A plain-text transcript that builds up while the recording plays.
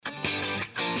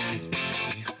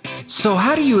So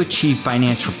how do you achieve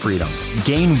financial freedom,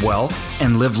 gain wealth,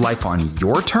 and live life on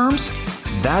your terms?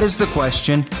 That is the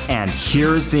question, and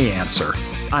here is the answer.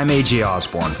 I'm AJ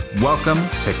Osborne. Welcome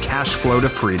to Cash Flow to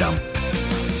Freedom.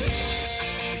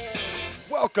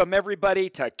 Welcome, everybody,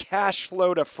 to Cash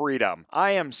Flow to Freedom.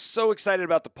 I am so excited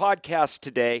about the podcast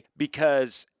today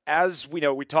because, as we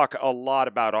know, we talk a lot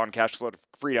about on Cash Flow to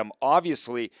Freedom,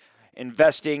 obviously,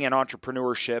 investing and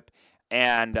entrepreneurship.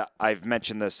 And I've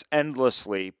mentioned this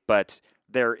endlessly, but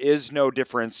there is no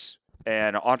difference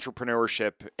in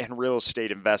entrepreneurship and real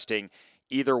estate investing.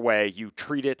 Either way, you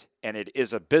treat it and it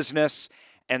is a business.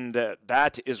 And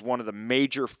that is one of the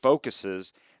major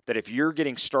focuses that if you're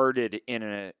getting started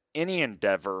in any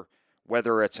endeavor,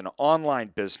 whether it's an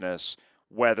online business,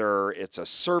 whether it's a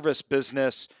service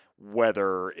business,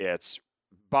 whether it's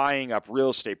buying up real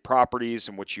estate properties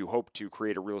in which you hope to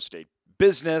create a real estate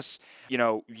business,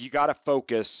 you got to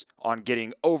focus on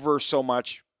getting over so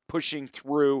much, pushing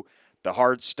through the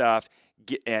hard stuff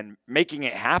and making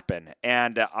it happen.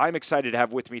 And I'm excited to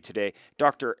have with me today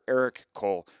Dr. Eric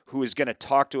Cole, who is going to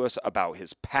talk to us about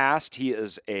his past. He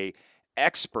is an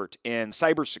expert in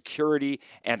cybersecurity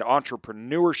and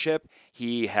entrepreneurship.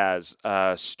 He has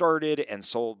started and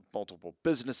sold multiple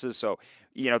businesses. So,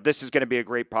 this is going to be a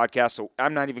great podcast. So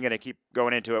I'm not even going to keep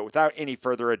going into it. Without any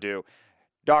further ado,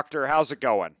 Doctor, how's it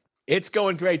going? It's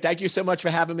going great. Thank you so much for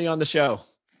having me on the show.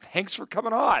 Thanks for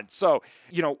coming on. So,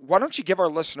 why don't you give our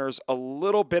listeners a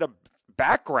little bit of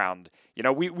background?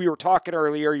 We were talking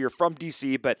earlier, you're from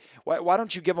DC, but why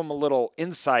don't you give them a little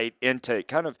insight into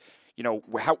kind of,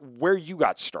 where you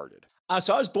got started?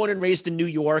 So I was born and raised in New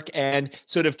York, and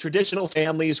sort of traditional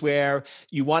families where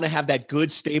you want to have that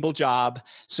good, stable job.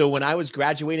 So when I was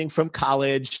graduating from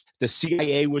college, the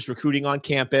CIA was recruiting on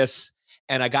campus,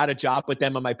 and I got a job with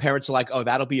them. And my parents are like, oh,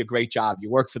 that'll be a great job. You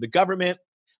work for the government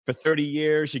for 30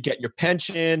 years, you get your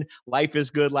pension, life is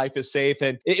good, life is safe.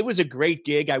 And it was a great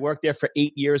gig. I worked there for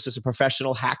 8 years as a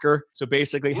professional hacker. So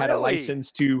basically had a license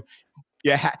to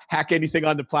hack anything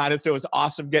on the planet. So it was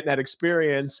awesome getting that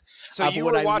experience. So you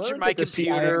were watching my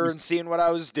computer and seeing what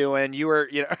I was doing. You were,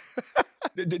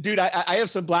 Dude, I have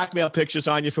some blackmail pictures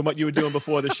on you from what you were doing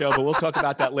before the show, but we'll talk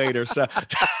about that later. So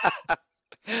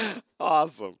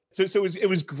awesome. So it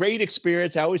was great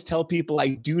experience. I always tell people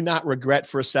I do not regret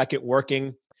for a second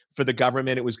working for the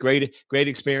government. It was great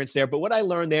experience there. But what I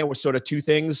learned there were sort of two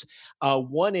things.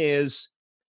 One is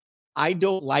I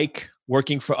don't like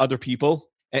working for other people.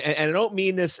 And I don't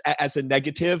mean this as a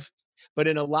negative, but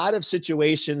in a lot of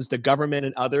situations, the government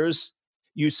and others,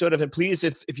 you sort of, and please,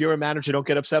 if you're a manager, don't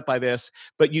get upset by this,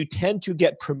 but you tend to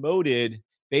get promoted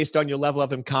based on your level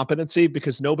of incompetency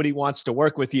because nobody wants to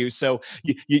work with you. So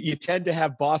you tend to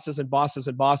have bosses and bosses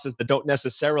and bosses that don't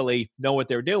necessarily know what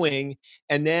they're doing.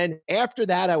 And then after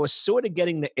that, I was sort of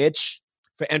getting the itch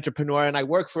for entrepreneur, and I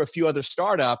worked for a few other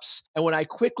startups. And what I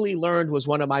quickly learned was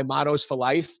one of my mottos for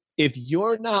life: if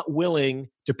you're not willing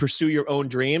to pursue your own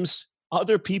dreams,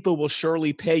 other people will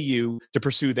surely pay you to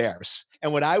pursue theirs.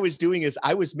 And what I was doing is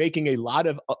I was making a lot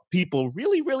of people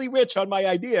really, really rich on my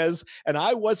ideas, and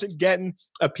I wasn't getting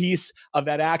a piece of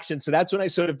that action. So that's when I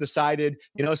sort of decided,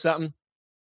 something,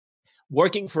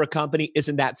 working for a company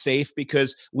isn't that safe,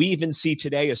 because we even see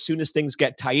today, as soon as things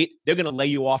get tight, they're going to lay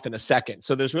you off in a second.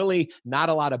 So there's really not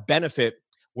a lot of benefit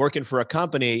working for a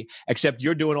company, except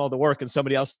you're doing all the work and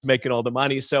somebody else is making all the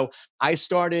money. So I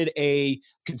started a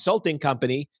consulting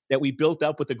company that we built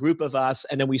up with a group of us,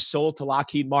 and then we sold to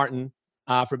Lockheed Martin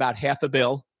for about $500 million.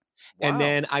 Wow. And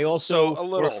then I also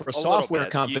worked for a software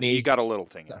company. You got a little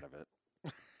thing out of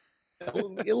it.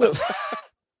 A little.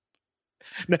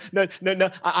 No.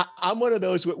 I'm one of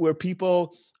those where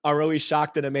people are always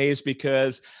shocked and amazed,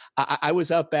 because I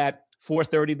was up at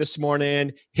 4:30 this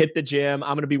morning, hit the gym. I'm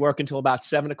going to be working till about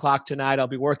 7 o'clock tonight. I'll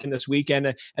be working this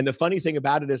weekend. And the funny thing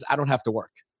about it is I don't have to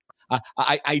work.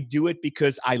 I do it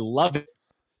because I love it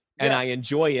and I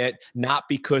enjoy it, not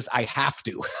because I have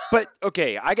to. But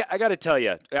okay, I got to tell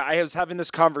you, I was having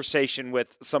this conversation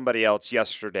with somebody else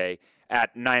yesterday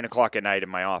at 9 o'clock at night in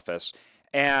my office,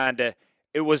 and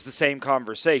it was the same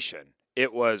conversation.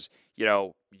 It was, you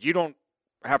don't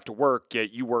have to work,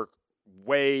 yet you work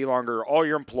way longer. All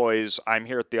your employees, I'm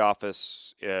here at the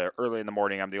office early in the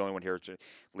morning. I'm the only one here that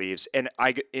leaves. And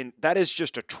that is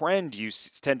just a trend you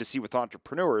tend to see with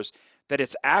entrepreneurs, that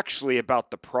it's actually about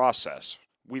the process.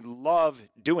 We love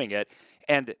doing it.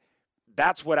 And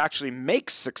that's what actually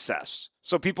makes success.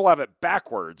 So people have it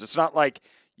backwards. It's not like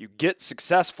you get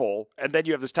successful and then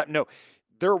you have this time. No,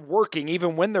 they're working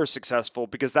even when they're successful,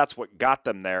 because that's what got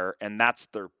them there, and that's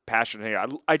their passion.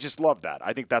 I just love that.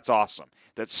 I think that's awesome.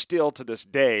 That still to this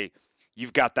day,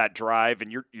 you've got that drive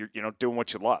and you're doing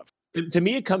what you love. To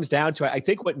me, it comes down to, I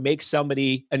think what makes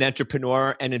somebody an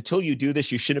entrepreneur, and until you do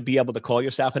this, you shouldn't be able to call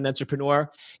yourself an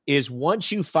entrepreneur, is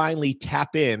once you finally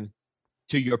tap in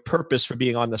to your purpose for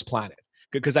being on this planet.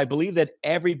 Because I believe that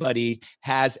everybody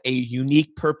has a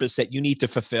unique purpose that you need to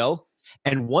fulfill.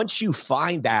 And once you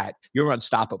find that, you're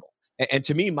unstoppable. And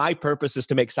to me, my purpose is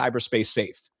to make cyberspace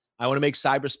safe. I want to make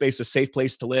cyberspace a safe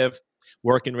place to live,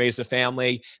 work, and raise a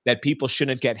family, that people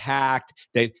shouldn't get hacked,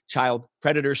 that child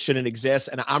predators shouldn't exist.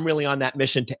 And I'm really on that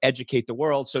mission to educate the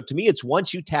world. So to me, it's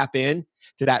once you tap in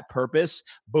to that purpose,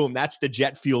 boom, that's the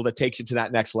jet fuel that takes you to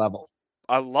that next level.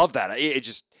 I love that.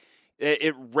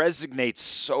 It resonates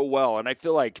so well. And I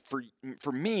feel like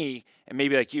for me, and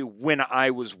maybe like you, when I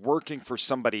was working for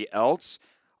somebody else,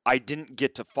 I didn't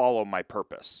get to follow my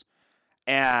purpose.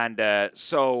 And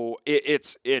so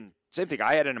it's in same thing.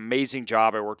 I had an amazing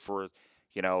job. I worked for,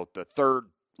 the third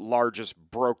largest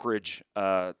brokerage,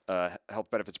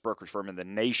 health benefits brokerage firm in the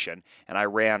nation, and I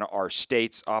ran our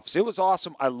state's office. It was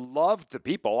awesome. I loved the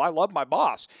people. I loved my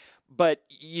boss, but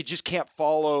you just can't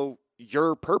follow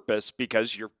your purpose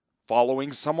because you're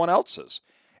following someone else's,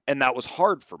 and that was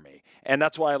hard for me. And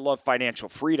that's why I love financial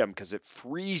freedom, because it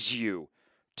frees you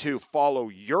to follow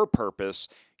your purpose,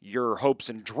 your hopes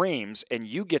and dreams, and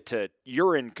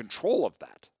you're in control of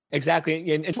that.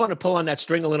 Exactly. And I just want to pull on that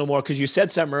string a little more, because you said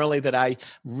something early that I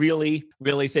really,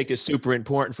 really think is super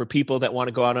important for people that want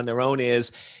to go out on their own,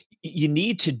 is you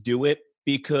need to do it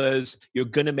because you're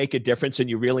going to make a difference and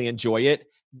you really enjoy it,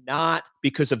 not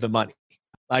because of the money.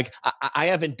 Like I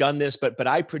haven't done this, but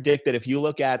I predict that if you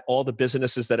look at all the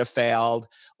businesses that have failed,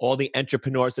 all the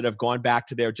entrepreneurs that have gone back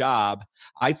to their job,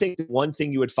 I think one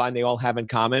thing you would find they all have in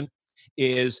common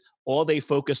is all they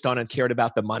focused on and cared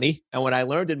about the money. And what I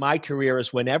learned in my career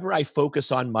is whenever I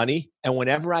focus on money and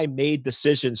whenever I made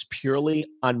decisions purely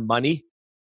on money,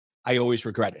 I always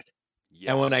regret it.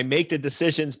 Yes. And when I make the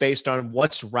decisions based on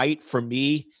what's right for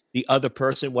me, the other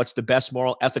person, what's the best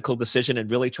moral, ethical decision, and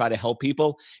really try to help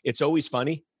people, it's always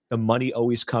funny. The money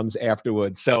always comes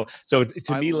afterwards. So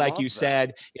to me, like you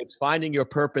said, it's finding your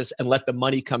purpose and let the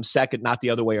money come second, not the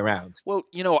other way around. Well,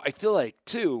 I feel like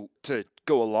too, to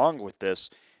go along with this,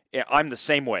 I'm the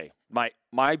same way.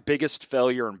 My biggest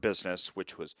failure in business,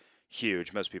 which was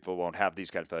huge. Most people won't have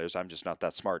these kind of failures. I'm just not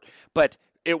that smart. But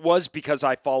it was because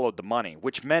I followed the money,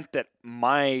 which meant that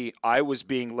I was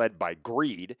being led by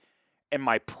greed, and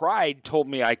my pride told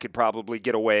me I could probably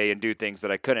get away and do things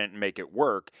that I couldn't and make it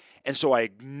work. And so I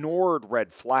ignored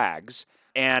red flags,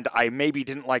 and I maybe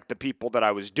didn't like the people that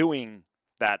I was doing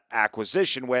that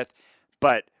acquisition with,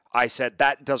 but I said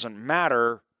that doesn't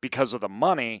matter because of the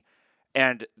money,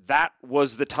 and that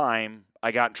was the time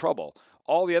I got in trouble.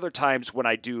 All the other times when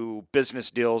I do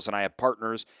business deals and I have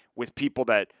partners with people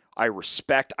that I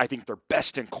respect, I think they're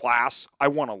best in class, I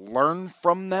want to learn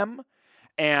from them,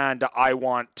 and I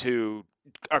want to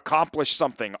accomplish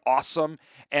something awesome.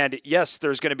 And yes,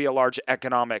 there's going to be a large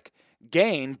economic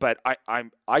gain, but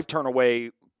I turn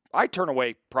away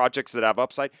projects that have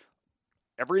upside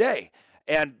every day.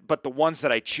 But the ones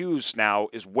that I choose now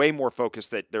is way more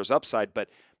focused that there's upside, but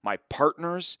my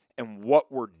partners and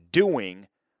what we're doing,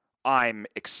 I'm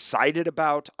excited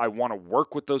about. I want to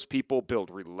work with those people,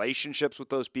 build relationships with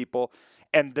those people,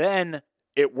 and then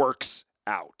it works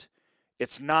out.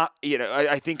 It's not,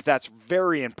 I think that's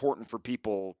very important for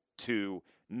people to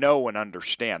know and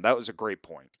understand. That was a great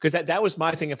point. Because that was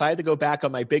my thing. If I had to go back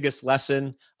on my biggest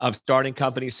lesson of starting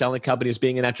companies, selling companies,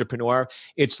 being an entrepreneur,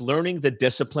 it's learning the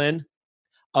discipline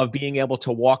of being able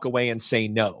to walk away and say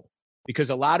no.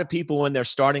 Because a lot of people, when they're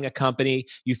starting a company,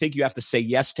 you think you have to say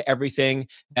yes to everything,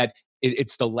 that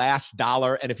it's the last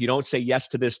dollar. And if you don't say yes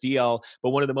to this deal, but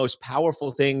one of the most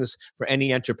powerful things for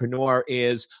any entrepreneur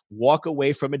is walk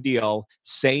away from a deal,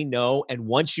 say no. And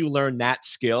once you learn that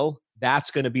skill, that's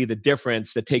going to be the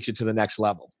difference that takes you to the next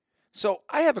level. So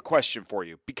I have a question for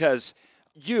you, because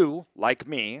you, like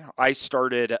me, I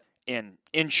started in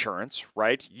insurance,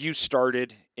 right? You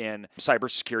started in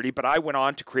cybersecurity, but I went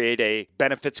on to create a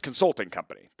benefits consulting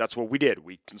company. That's what we did.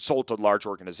 We consulted large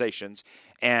organizations,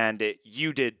 and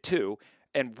you did too.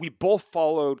 And we both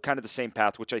followed kind of the same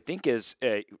path, which I think is,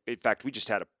 in fact,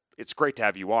 it's great to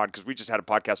have you on, because we just had a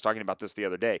podcast talking about this the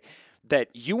other day, that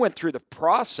you went through the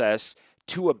process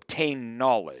to obtain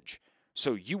knowledge.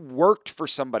 So you worked for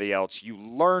somebody else, you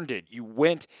learned it, you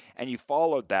went and you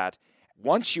followed that.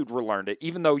 Once you'd relearned it,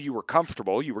 even though you were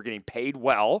comfortable, you were getting paid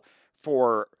well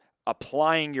for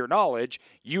applying your knowledge,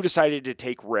 you decided to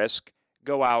take risk,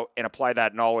 go out and apply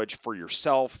that knowledge for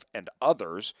yourself and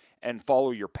others, and follow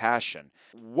your passion.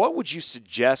 What would you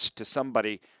suggest to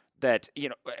somebody that,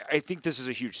 I think this is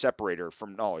a huge separator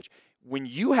from knowledge. When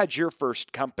you had your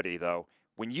first company, though,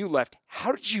 when you left,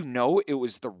 how did you know it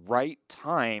was the right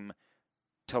time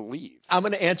to leave? I'm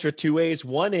going to answer it two ways.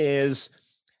 One is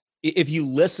if you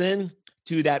listen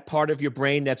to that part of your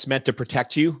brain that's meant to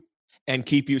protect you and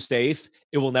keep you safe,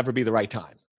 it will never be the right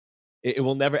time. It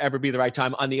will never, ever be the right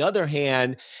time. On the other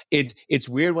hand, it's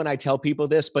weird when I tell people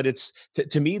this, but it's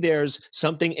to me, there's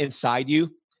something inside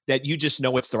you that you just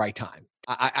know it's the right time.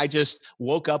 I just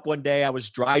woke up one day, I was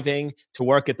driving to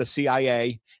work at the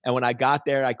CIA. And when I got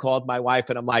there, I called my wife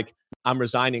and I'm like, I'm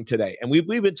resigning today. And we've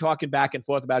been talking back and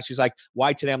forth about it. She's like,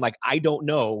 why today? I'm like, I don't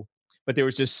know. But there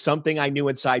was just something I knew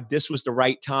inside. This was the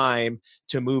right time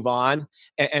to move on.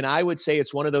 And I would say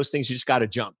it's one of those things you just got to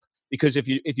jump. Because if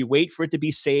you wait for it to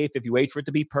be safe, if you wait for it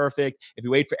to be perfect, if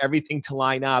you wait for everything to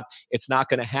line up, it's not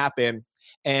going to happen.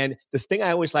 And the thing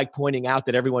I always like pointing out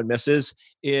that everyone misses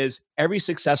is every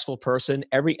successful person,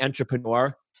 every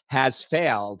entrepreneur has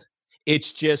failed.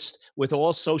 It's just with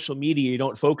all social media, you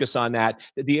don't focus on that.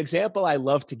 The example I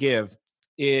love to give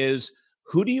is,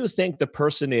 who do you think the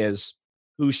person is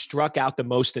who struck out the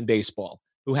most in baseball,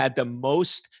 who had the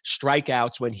most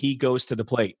strikeouts when he goes to the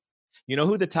plate? You know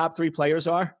who the top three players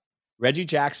are? Reggie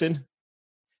Jackson,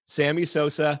 Sammy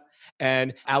Sosa,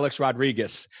 and Alex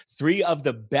Rodriguez, three of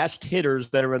the best hitters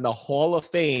that are in the Hall of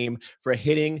Fame for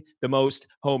hitting the most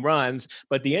home runs.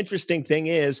 But the interesting thing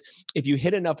is, if you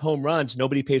hit enough home runs,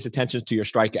 nobody pays attention to your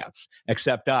strikeouts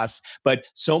except us. But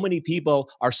so many people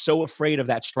are so afraid of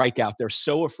that strikeout. They're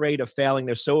so afraid of failing.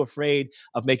 They're so afraid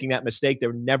of making that mistake.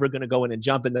 They're never going to go in and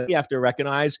jump. And then you have to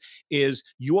recognize is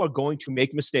you are going to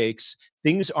make mistakes.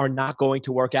 Things are not going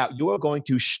to work out. You are going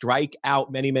to strike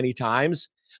out many, many times.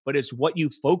 But it's what you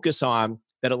focus on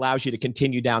that allows you to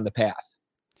continue down the path.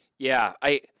 Yeah,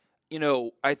 I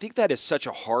think that is such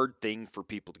a hard thing for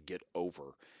people to get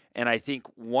over. And I think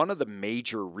one of the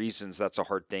major reasons that's a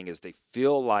hard thing is they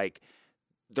feel like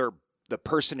the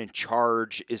person in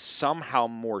charge is somehow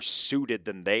more suited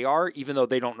than they are, even though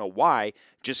they don't know why,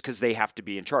 just because they have to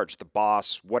be in charge, the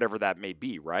boss, whatever that may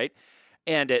be, right?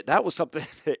 And that was something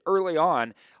that early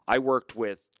on I worked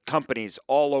with companies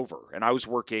all over, and I was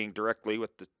working directly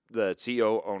with the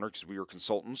CEO owner because we were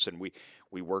consultants, and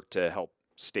we worked to help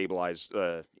stabilize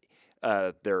their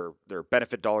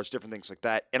benefit dollars, different things like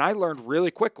that. And I learned really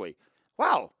quickly,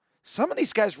 wow, some of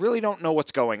these guys really don't know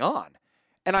what's going on.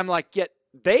 And I'm like, yet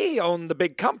they own the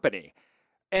big company.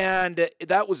 And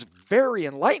that was very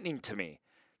enlightening to me,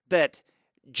 that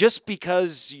just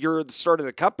because you're the start of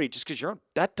the company, just because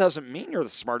that doesn't mean you're the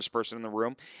smartest person in the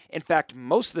room. In fact,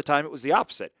 most of the time it was the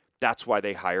opposite. That's why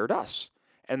they hired us.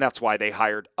 And that's why they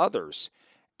hired others.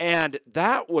 And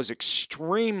that was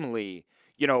extremely,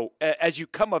 as you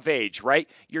come of age, right?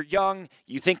 You're young,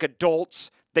 you think adults,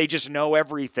 they just know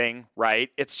everything, right?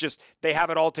 It's just, they have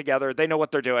it all together. They know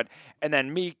what they're doing. And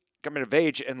then me coming of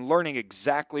age and learning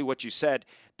exactly what you said,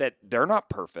 that they're not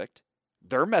perfect.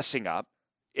 They're messing up.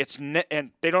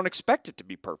 And they don't expect it to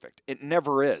be perfect. It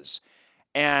never is.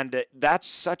 And that's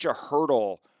such a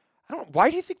hurdle. Why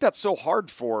do you think that's so hard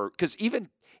for? Because even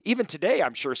today,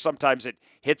 I'm sure sometimes it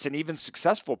hits in even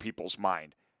successful people's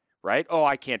mind, right? Oh,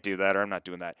 I can't do that, or I'm not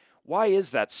doing that. Why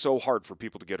is that so hard for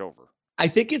people to get over? I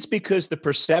think it's because the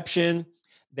perception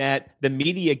that the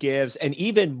media gives, and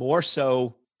even more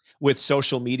so with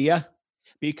social media,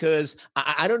 because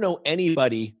I don't know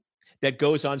anybody that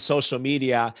goes on social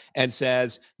media and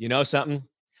says, you know something,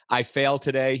 I failed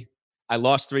today. I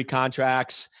lost 3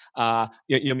 contracts.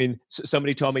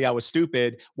 Somebody told me I was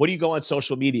stupid. What do you go on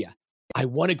social media? I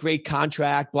won a great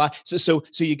contract, blah. So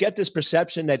you get this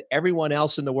perception that everyone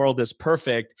else in the world is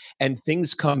perfect and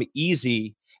things come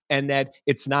easy, and that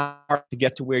it's not hard to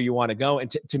get to where you want to go. And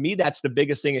to me, that's the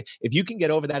biggest thing. If you can get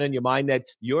over that in your mind, that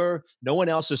no one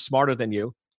else is smarter than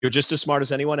you. You're just as smart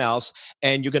as anyone else,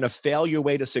 and you're going to fail your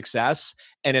way to success,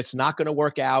 and it's not going to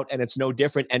work out, and it's no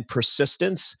different. And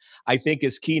persistence, I think,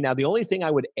 is key. Now, the only thing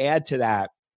I would add to that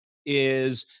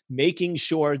is making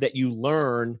sure that you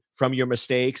learn from your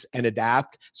mistakes and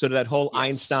adapt. So that whole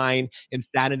Einstein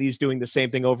insanity is doing the same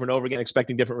thing over and over again,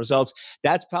 expecting different results.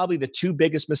 That's probably the 2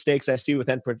 biggest mistakes I see with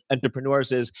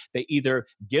entrepreneurs is they either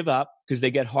give up because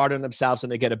they get hard on themselves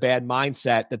and they get a bad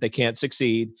mindset that they can't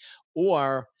succeed,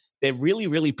 or they're really,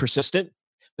 really persistent,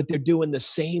 but they're doing the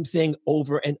same thing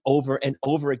over and over and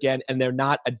over again, and they're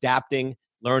not adapting,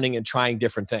 learning, and trying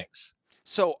different things.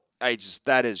 So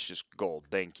that is just gold.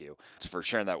 Thank you for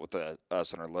sharing that with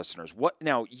us and our listeners. What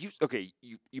now? You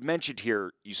mentioned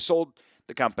here you sold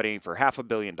the company for $500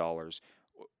 million.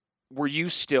 Were you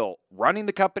still running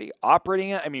the company, operating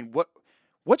it? I mean,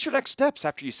 what's your next steps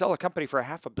after you sell a company for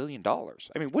 $500 million?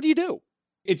 I mean, what do you do?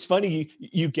 It's funny.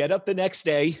 You get up the next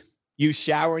day. you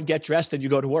shower and get dressed and you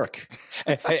go to work.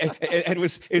 And it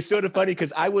was sort of funny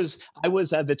because I was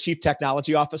the chief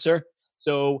technology officer.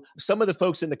 So some of the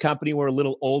folks in the company were a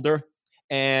little older,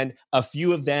 and a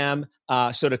few of them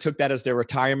sort of took that as their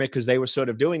retirement because they were sort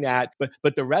of doing that.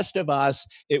 But the rest of us,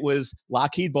 it was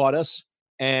Lockheed bought us.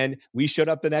 And we showed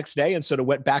up the next day and sort of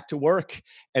went back to work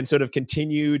and sort of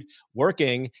continued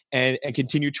working and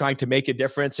continued trying to make a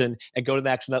difference and go to the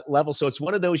next level. So it's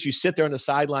one of those, you sit there on the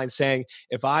sidelines saying,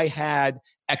 if I had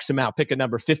X amount, pick a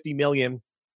number, $50 million,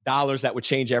 that would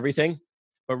change everything.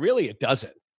 But really it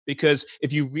doesn't. Because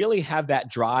if you really have that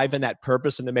drive and that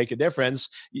purpose and to make a difference,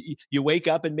 you wake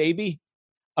up and maybe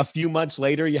a few months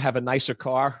later, you have a nicer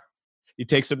car. You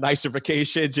take some nicer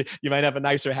vacations. You might have a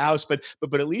nicer house, but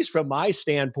at least from my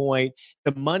standpoint,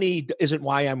 the money isn't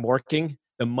why I'm working.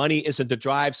 The money isn't the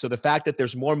drive. So the fact that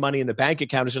there's more money in the bank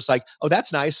account is just like, oh,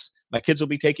 that's nice. My kids will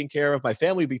be taken care of. My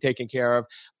family will be taken care of.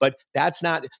 But that's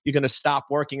not, you're going to stop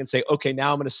working and say, okay,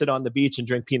 now I'm going to sit on the beach and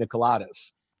drink pina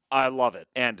coladas. I love it.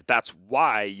 And that's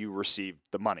why you received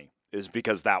the money, is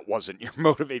because that wasn't your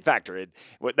motivating factor.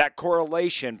 That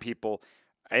correlation, people,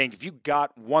 I think if you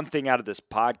got one thing out of this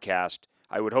podcast,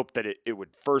 I would hope that it would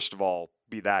first of all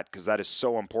be that, because that is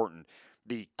so important.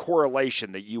 The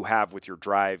correlation that you have with your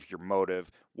drive, your motive,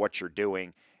 what you're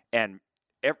doing. And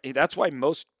that's why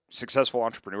most successful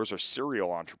entrepreneurs are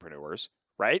serial entrepreneurs,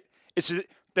 right?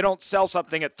 They don't sell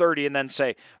something at 30 and then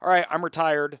say, all right, I'm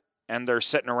retired. And they're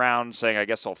sitting around saying, I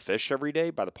guess I'll fish every day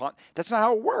by the pond. That's not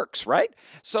how it works, right?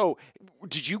 So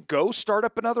did you go start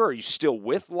up another? Are you still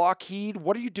with Lockheed?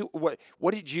 What do you do? What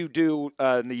did you do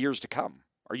in the years to come?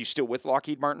 Are you still with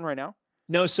Lockheed Martin right now?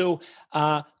 No. So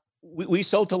we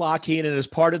sold to Lockheed, and as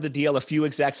part of the deal, a few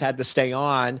execs had to stay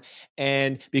on.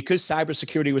 And because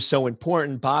cybersecurity was so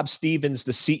important, Bob Stevens,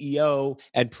 the CEO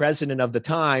and president of the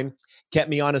time, kept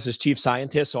me on as his chief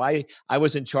scientist. So I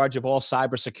was in charge of all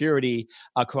cybersecurity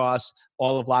across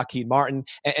all of Lockheed Martin.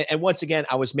 And once again,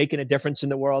 I was making a difference in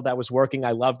the world. I was working.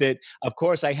 I loved it. Of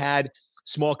course, I had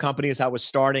small companies I was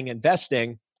starting,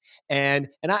 investing. And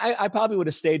I probably would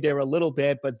have stayed there a little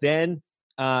bit. But then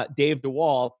Dave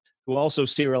DeWalt, who also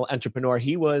serial entrepreneur,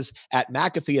 he was at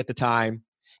McAfee at the time,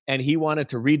 and he wanted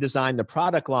to redesign the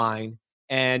product line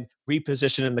and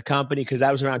reposition in the company because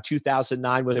that was around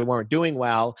 2009 where they weren't doing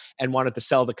well and wanted to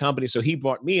sell the company. So he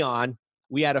brought me on.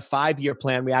 We had a 5-year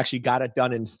plan. We actually got it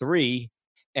done in 3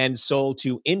 and sold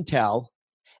to Intel.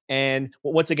 And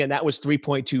once again, that was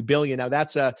 $3.2 billion. Now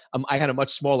that's I had a much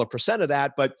smaller percent of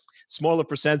that, but smaller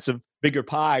percents of bigger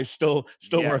pies still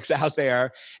yes. Works out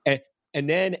there. And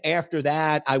then after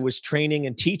that, I was training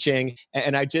and teaching.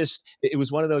 And it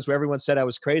was one of those where everyone said I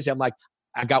was crazy. I'm like,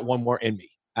 I got one more in me.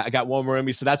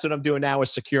 So that's what I'm doing now with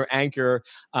Secure Anchor.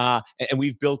 And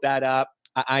we've built that up.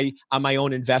 I'm my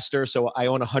own investor. So I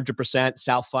own 100%,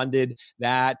 self-funded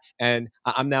that. And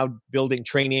I'm now building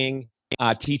training,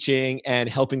 teaching, and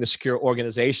helping the secure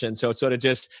organization. So it's sort of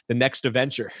just the next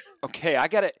adventure. Okay, I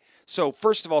get it. So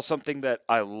first of all, something that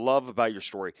I love about your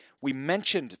story, we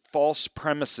mentioned false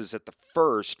premises at the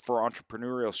first for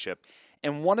entrepreneurship.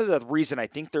 And one of the reason I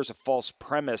think there's a false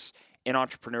premise in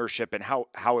entrepreneurship and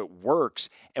how it works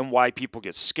and why people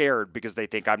get scared because they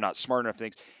think I'm not smart enough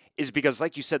things is because,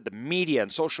 like you said, the media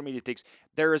and social media thinks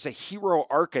there is a hero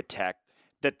architect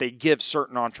that they give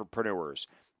certain entrepreneurs.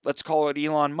 Let's call it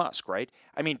Elon Musk, right?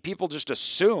 I mean, people just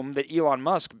assume that Elon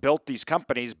Musk built these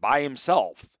companies by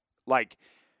himself. Like,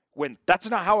 when that's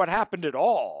not how it happened at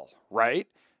all, right?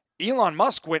 Elon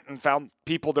Musk went and found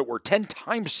people that were 10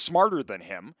 times smarter than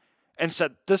him and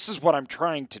said, this is what I'm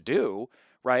trying to do,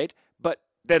 right? But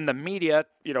then the media,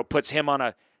 puts him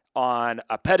on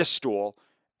a pedestal,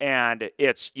 and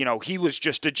it's, he was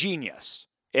just a genius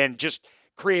and just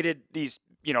created these,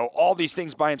 all these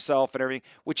things by himself and everything,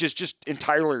 which is just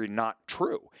entirely not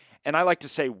true. And I like to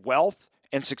say wealth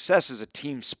and success is a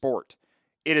team sport.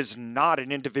 It is not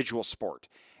an individual sport.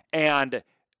 And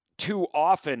too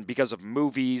often, because of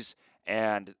movies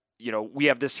and, we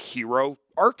have this hero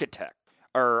archetype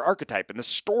and the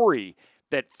story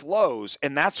that flows,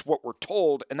 and that's what we're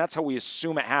told, and that's how we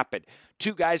assume it happened.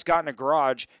 2 guys got in a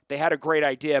garage, they had a great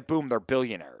idea, boom, they're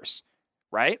billionaires,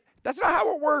 right? That's not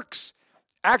how it works.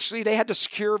 Actually, they had to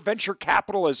secure venture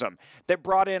capitalism that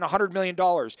brought in $100 million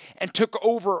and took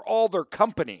over all their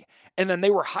company. And then they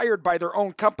were hired by their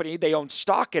own company. They own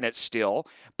stock in it still.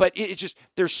 But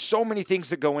there's so many things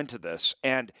that go into this.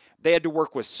 And they had to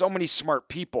work with so many smart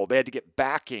people. They had to get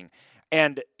backing.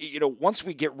 And, once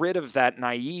we get rid of that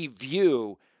naive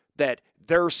view that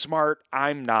they're smart,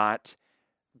 I'm not,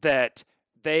 that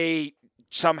they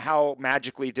somehow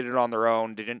magically did it on their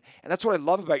own, and that's what I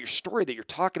love about your story that you're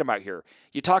talking about here.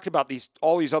 You talked about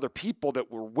all these other people that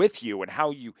were with you and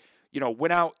how you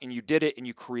went out and you did it and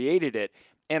you created it.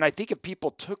 And I think if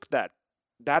people took that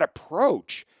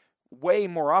approach way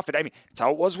more often, I mean, it's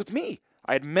how it was with me.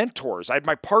 I had mentors. I had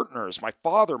my partners, my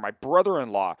father, my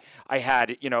brother-in-law. I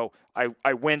had,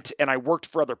 I went and I worked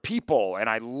for other people and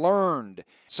I learned.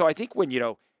 So I think when,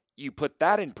 you put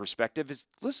that in perspective is,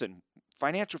 listen,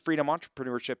 financial freedom,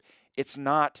 entrepreneurship, it's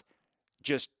not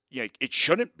just, it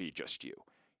shouldn't be just you.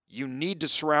 You need to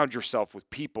surround yourself with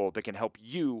people that can help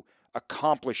you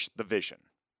accomplish the vision.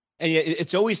 And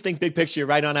it's always think big picture.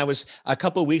 Right on. A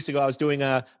couple of weeks ago, I was doing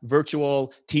a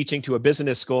virtual teaching to a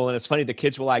business school. And it's funny, the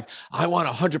kids were like, I want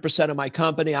 100% of my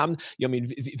company.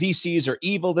 VCs are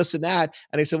evil, this and that.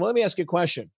 And I said, well, let me ask you a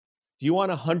question. Do you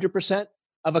want 100%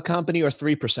 of a company or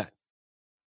 3%? And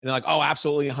they're like, oh,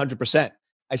 absolutely 100%.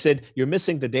 I said, you're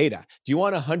missing the data. Do you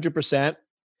want 100%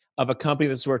 of a company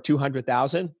that's worth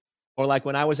 200,000? Or like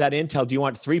when I was at Intel, do you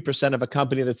want 3% of a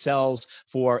company that sells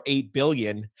for 8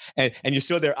 billion? And you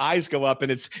saw their eyes go up,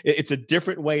 and it's a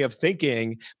different way of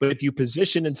thinking. But if you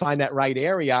position and find that right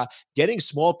area, getting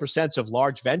small percents of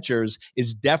large ventures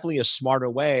is definitely a smarter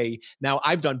way. Now,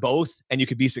 I've done both, and you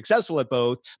could be successful at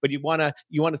both, but you want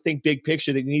to think big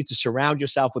picture, that you need to surround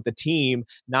yourself with a team,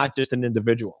 not just an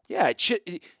individual. Yeah, it should.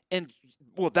 And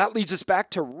well, that leads us back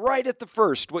to right at the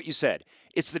first, what you said.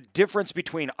 It's the difference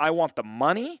between I want the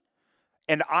money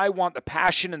and I want the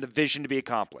passion and the vision to be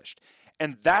accomplished.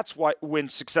 And that's why when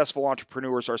successful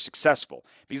entrepreneurs are successful,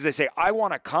 because they say, I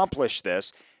want to accomplish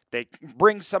this. They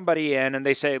bring somebody in and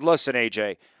they say, listen,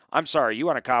 AJ, I'm sorry, you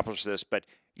want to accomplish this, but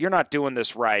you're not doing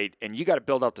this right. And you got to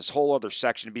build out this whole other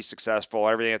section to be successful,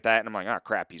 everything like that. And I'm like, oh,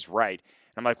 crap, he's right.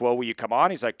 And I'm like, well, will you come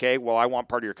on? He's like, okay, well, I want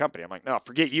part of your company. I'm like, no,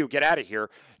 forget you, get out of here,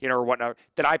 or whatnot.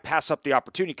 Then I pass up the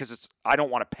opportunity because I don't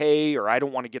want to pay, or I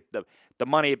don't want to get the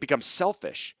money. It becomes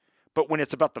selfish. But when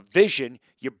it's about the vision,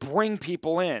 you bring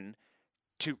people in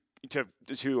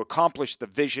to accomplish the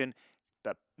vision,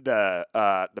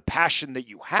 the passion that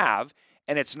you have,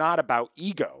 and it's not about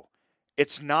ego.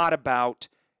 It's not about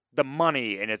the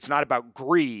money, and it's not about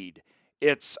greed.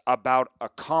 It's about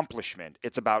accomplishment.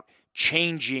 It's about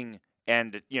changing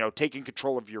and taking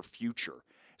control of your future.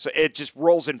 So it just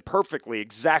rolls in perfectly,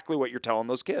 exactly what you're telling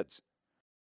those kids.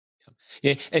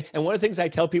 Yeah. And one of the things I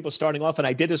tell people starting off, and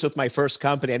I did this with my first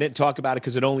company, I didn't talk about it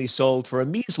because it only sold for a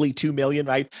measly 2 million,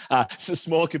 right? So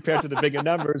small compared to the bigger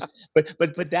numbers.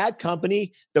 But that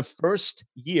company, the first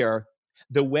year,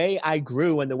 the way I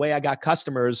grew and the way I got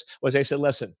customers was I said,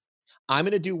 listen, I'm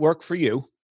going to do work for you.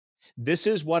 This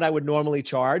is what I would normally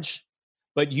charge,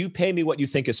 but you pay me what you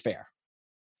think is fair.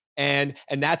 And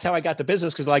that's how I got the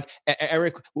business. Because like,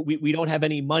 Eric, we don't have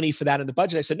any money for that in the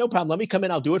budget. I said, no problem. Let me come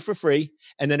in. I'll do it for free.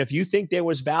 And then if you think there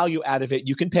was value out of it,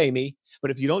 you can pay me.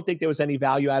 But if you don't think there was any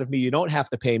value out of me, you don't have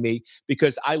to pay me,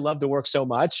 because I love the work so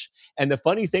much. And the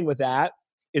funny thing with that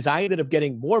is I ended up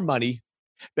getting more money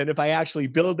than if I actually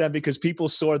billed them, because people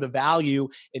saw the value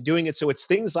in doing it. So it's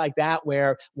things like that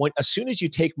where as soon as you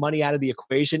take money out of the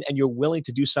equation and you're willing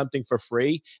to do something for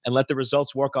free and let the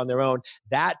results work on their own,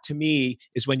 that to me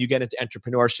is when you get into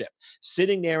entrepreneurship.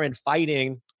 Sitting there and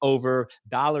fighting over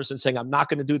dollars and saying, I'm not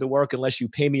going to do the work unless you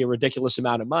pay me a ridiculous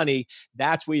amount of money,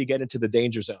 that's where you get into the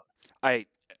danger zone. I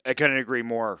couldn't agree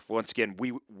more. Once again,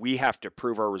 we have to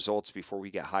prove our results before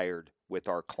we get hired with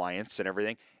our clients and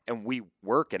everything. And we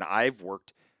work, and I've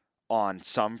worked on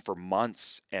some for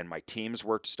months, and my team's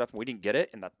worked stuff, and we didn't get it,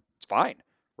 and that's fine,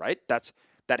 right? That's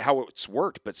how it's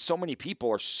worked. But so many people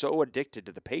are so addicted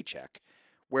to the paycheck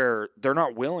where they're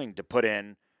not willing to put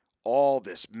in all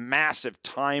this massive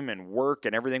time and work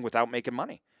and everything without making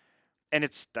money. And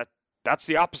that's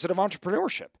the opposite of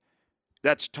entrepreneurship.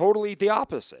 That's totally the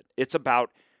opposite. It's about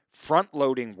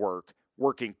front-loading work,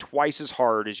 working twice as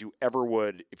hard as you ever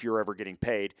would if you're ever getting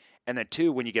paid. And then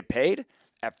two, when you get paid,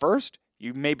 at first,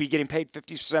 you may be getting paid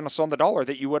 50 cents on the dollar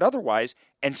that you would otherwise,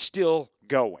 and still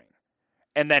going.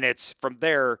 And then it's from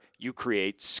there you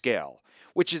create scale,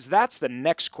 that's the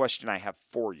next question I have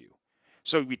for you.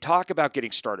 So we talk about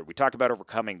getting started. We talk about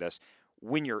overcoming this.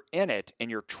 When you're in it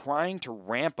and you're trying to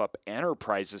ramp up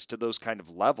enterprises to those kind of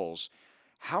levels,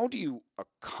 how do you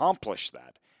accomplish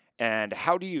that? And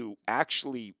how do you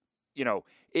actually,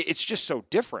 it's just so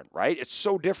different, right? It's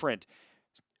so different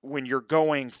when you're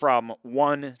going from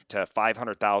 1 to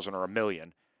 500,000 or a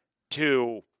million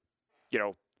to,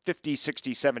 50,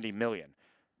 60, 70 million.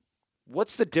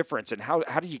 What's the difference, and how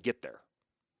do you get there?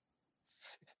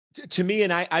 To me,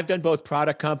 and I've done both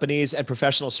product companies and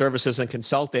professional services and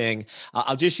consulting.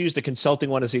 I'll just use the consulting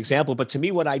one as the example. But to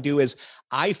me, what I do is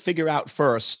I figure out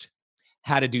first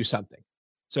how to do something.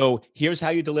 So here's how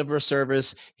you deliver a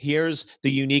service. Here's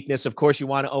the uniqueness. Of course, you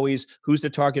want to always, who's the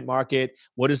target market?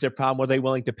 What is their problem? What are they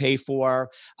willing to pay for?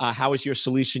 How is your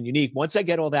solution unique? Once I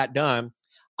get all that done,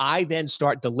 I then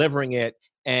start delivering it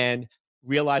and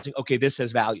realizing, okay, this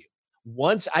has value.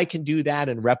 Once I can do that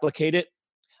and replicate it,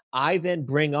 I then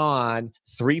bring on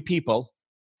 3 people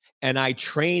and I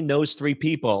train those 3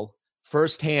 people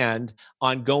firsthand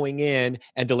on going in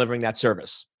and delivering that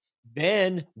service.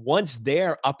 Then once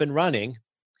they're up and running,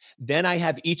 then I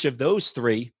have each of those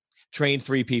 3 train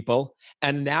 3 people.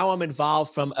 And now I'm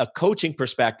involved from a coaching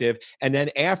perspective. And then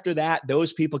after that,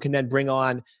 those people can then bring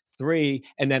on 3,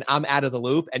 and then I'm out of the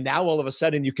loop. And now all of a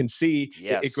sudden you can see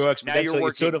it grow exponentially. Now you're working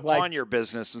it's sort of like on your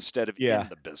business instead of in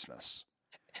the business.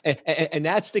 And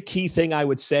that's the key thing I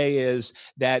would say is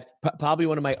that probably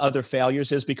one of my other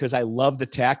failures is because I love the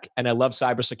tech and I love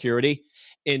cybersecurity.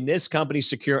 In this company,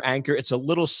 Secure Anchor, it's a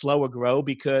little slower grow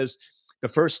because the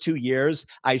first 2 years,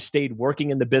 I stayed working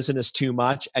in the business too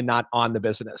much and not on the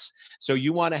business. So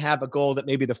you want to have a goal that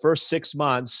maybe the first 6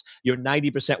 months, you're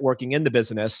 90% working in the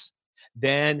business,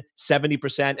 then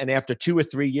 70%. And after 2 or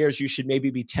 3 years, you should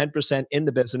maybe be 10% in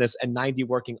the business and 90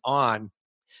 working on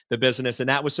the business. And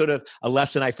that was sort of a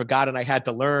lesson I forgot and I had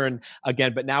to learn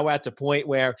again. But now we're at the point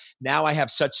where now I have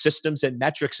such systems and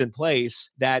metrics in place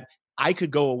that I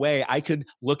could go away. I could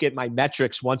look at my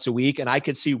metrics once a week and I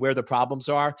could see where the problems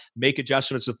are, make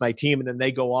adjustments with my team, and then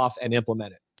they go off and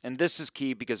implement it. And this is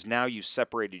key because now you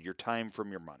separated your time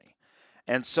from your money.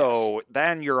 And so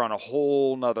then you're on a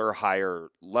whole nother higher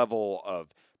level of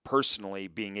personally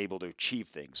being able to achieve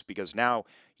things because now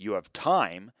you have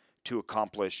time to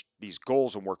accomplish these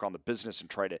goals and work on the business and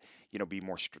try to, be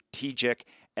more strategic.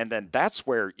 And then that's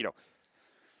where,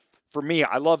 for me,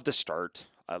 I love the start.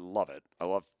 I love it. I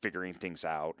love figuring things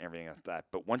out and everything like that.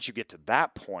 But once you get to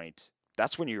that point,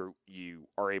 that's when you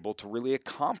are able to really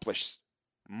accomplish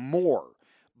more.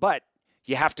 But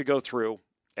you have to go through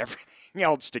everything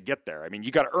else to get there. I mean,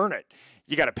 you got to earn it.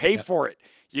 You got to pay for it.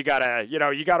 You got to,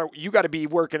 you got to be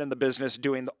working in the business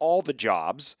doing all the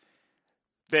jobs.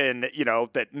 Then,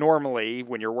 that normally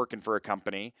when you're working for a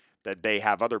company that they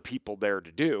have other people there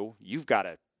to do, you've got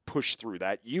to push through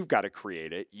that. You've got to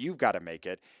create it. You've got to make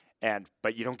it.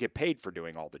 But you don't get paid for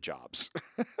doing all the jobs.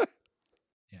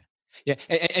 Yeah.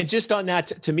 And just on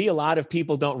that, to me, a lot of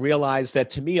people don't realize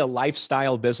that to me, a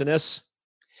lifestyle business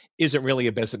isn't really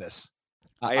a business.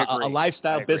 A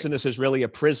lifestyle business is really a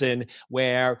prison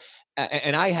where,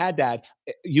 and I had that,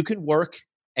 you can work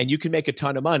and you can make a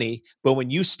ton of money, but when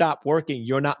you stop working,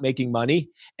 you're not making money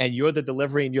and you're the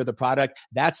delivery and you're the product.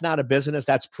 That's not a business,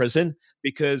 that's prison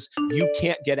because you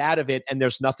can't get out of it and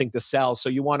there's nothing to sell. So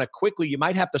you want to quickly, you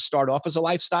might have to start off as a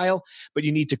lifestyle, but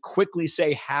you need to quickly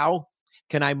say, how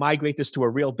can I migrate this to a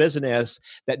real business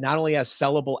that not only has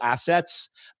sellable assets,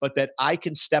 but that I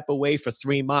can step away for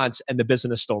 3 months and the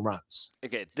business still runs?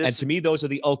 Okay, and to me, those are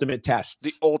the ultimate tests.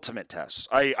 The ultimate tests.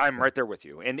 I'm right there with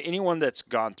you. And anyone that's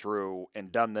gone through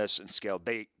and done this and scaled,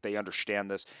 they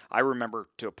understand this. I remember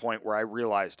to a point where I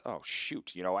realized, oh,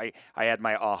 shoot, I had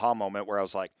my aha moment where I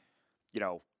was like,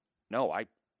 no,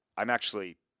 I'm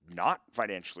actually not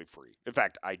financially free. In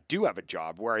fact, I do have a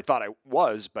job where I thought I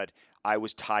was, but I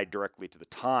was tied directly to the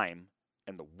time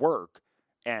and the work.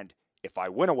 And if I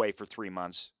went away for 3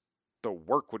 months, the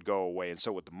work would go away and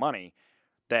so would the money.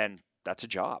 Then that's a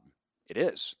job. It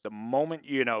is. The moment,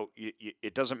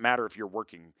 it doesn't matter if you're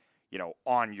working,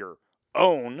 on your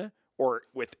own or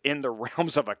within the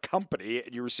realms of a company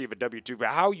and you receive a W-2, but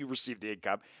how you receive the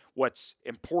income, what's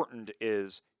important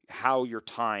is how your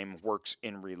time works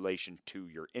in relation to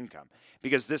your income,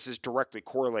 because this is directly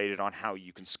correlated on how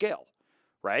you can scale,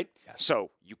 right? Yes.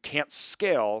 So you can't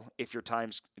scale if your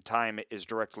time is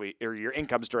directly, or your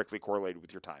income is directly correlated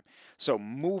with your time. So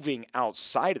moving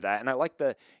outside of that, and I like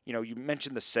you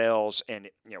mentioned the sales and,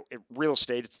 in real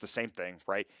estate, it's the same thing,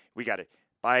 right? We got to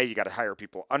you got to hire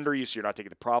people under you so you're not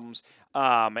taking the problems.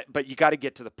 But you got to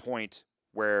get to the point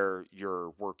where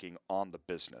you're working on the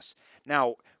business.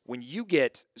 Now, when you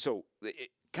kind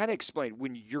of explain,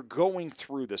 when you're going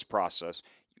through this process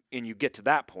and you get to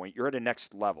that point, you're at a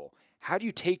next level. How do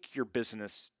you take your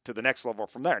business to the next level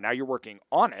from there? Now you're working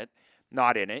on it,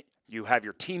 not in it. You have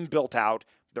your team built out.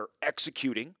 They're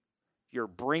executing. You're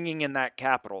bringing in that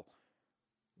capital.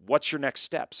 What's your next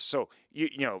steps? So,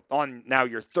 on now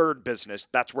your third business,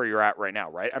 that's where you're at right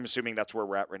now, right? I'm assuming that's where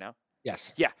we're at right now?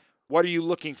 Yes. Yeah. What are you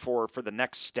looking for the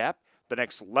next step, the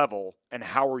next level, and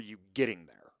how are you getting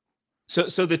there?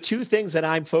 So the two things that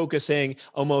I'm focusing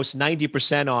almost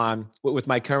 90% on with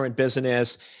my current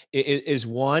business is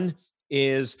one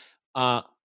is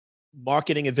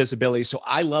marketing and visibility. So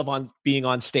I love being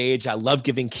on stage. I love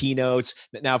giving keynotes.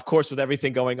 Now, of course, with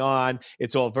everything going on,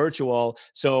 it's all virtual.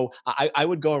 So I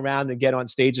would go around and get on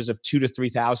stages of 2,000 to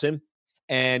 3,000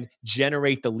 and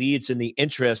generate the leads and the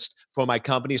interest for my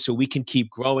company so we can keep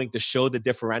growing to show the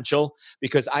differential,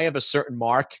 because I have a certain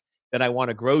mark that I want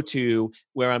to grow to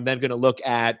where I'm then going to look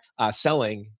at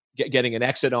selling, getting an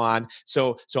exit on.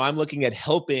 So I'm looking at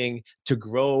helping to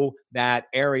grow that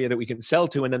area that we can sell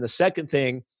to. And then the second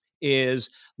thing is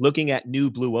looking at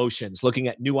new blue oceans, looking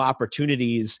at new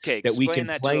opportunities that we can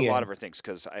that play to a in. lot of our things,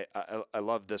 because I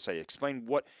love this. I explain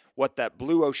what that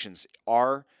blue oceans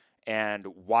are and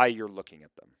why you're looking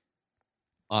at them.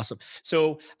 Awesome.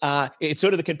 So it's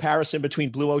sort of the comparison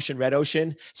between blue ocean, red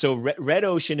ocean. So red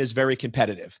ocean is very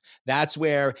competitive. That's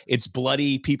where it's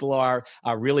bloody. People are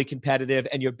really competitive,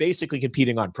 and you're basically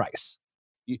competing on price.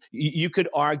 You could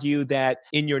argue that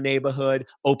in your neighborhood,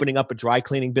 opening up a dry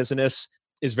cleaning business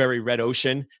is very red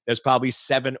ocean. There's probably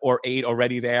 7 or 8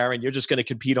 already there, and you're just going to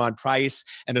compete on price,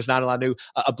 and there's not a lot new.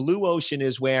 A blue ocean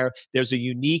is where there's a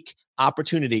unique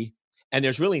opportunity, and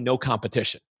there's really no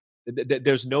competition.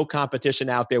 There's no competition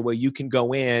out there where you can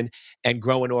go in and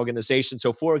grow an organization.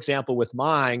 So, for example, with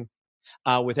mine,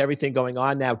 with everything going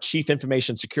on now, chief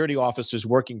information security officers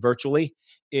working virtually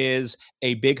is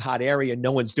a big hot area.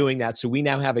 No one's doing that. So we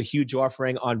now have a huge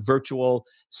offering on virtual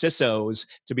CISOs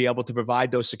to be able to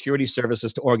provide those security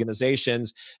services to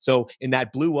organizations. So in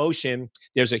that blue ocean,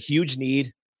 there's a huge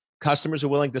need. Customers are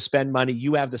willing to spend money.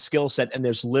 You have the skill set, and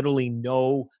there's literally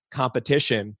no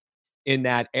competition in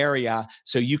that area.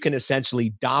 So you can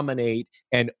essentially dominate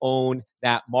and own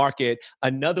that market.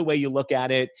 Another way you look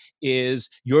at it is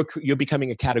you're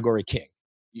becoming a category king.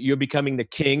 You're becoming the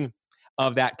king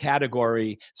of that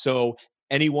category. So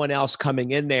anyone else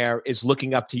coming in there is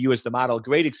looking up to you as the model. A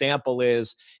great example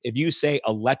is if you say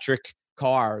electric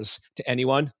cars to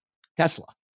anyone, Tesla.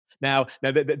 Now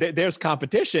there's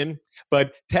competition,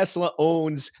 but Tesla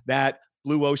owns that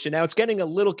blue ocean. Now it's getting a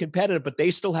little competitive, but they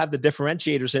still have the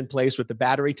differentiators in place with the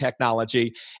battery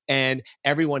technology, and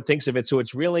everyone thinks of it. So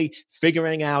it's really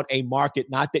figuring out a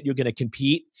market, not that you're going to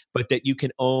compete, but that you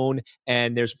can own,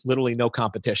 and there's literally no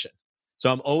competition.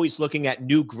 So I'm always looking at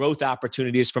new growth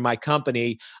opportunities for my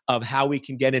company of how we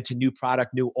can get into new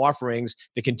product, new offerings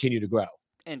to continue to grow.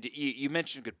 And you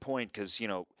mentioned a good point, because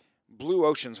blue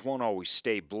oceans won't always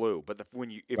stay blue, but when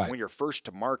you're first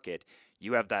to market,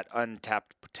 you have that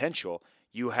untapped potential.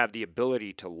 You have the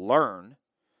ability to learn,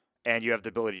 and you have the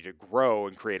ability to grow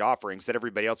and create offerings that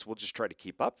everybody else will just try to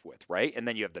keep up with, right? And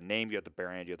then you have the name, you have the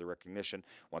brand, you have the recognition.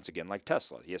 Once again, like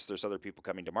Tesla. Yes, there's other people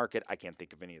coming to market. I can't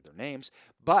think of any of their names,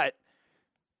 but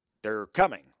they're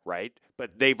coming, right?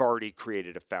 But they've already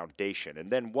created a foundation.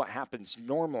 And then what happens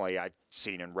normally, I've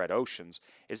seen in red oceans,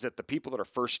 is that the people that are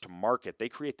first to market, they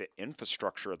create the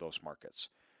infrastructure of those markets.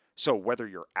 So whether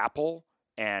you're Apple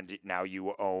and now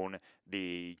you own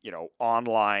the,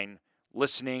 online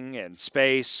listening and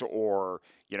space, or,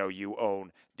 you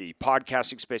own the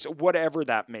podcasting space, whatever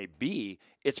that may be,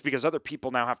 it's because other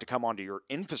people now have to come onto your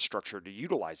infrastructure to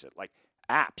utilize it. Like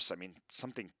apps,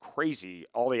 something crazy,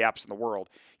 all the apps in the world,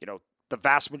 the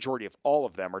vast majority of all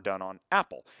of them are done on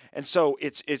Apple. And so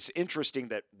it's interesting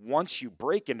that once you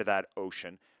break into that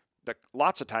ocean,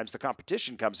 lots of times the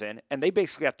competition comes in, and they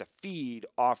basically have to feed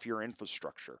off your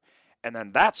infrastructure. And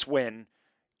then that's when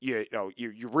you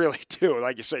really do,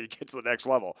 like you say, you get to the next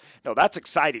level. No, that's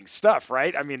exciting stuff,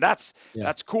 right? That's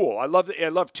cool. I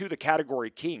love too the category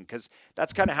king, because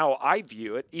that's kind of how I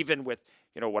view it. Even with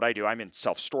what I do, I'm in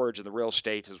self-storage and the real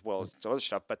estate as well as some other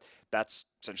stuff, but that's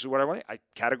essentially what I want.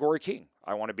 Category king.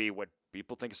 I want to be what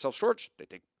people think of self-storage. They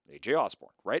think AJ Osborne,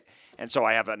 right? And so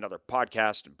I have another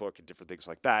podcast and book and different things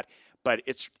like that. But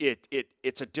it's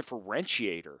a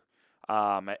differentiator.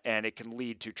 And it can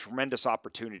lead to tremendous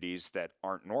opportunities that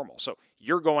aren't normal. So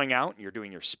you're going out and you're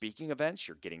doing your speaking events,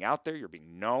 you're getting out there, you're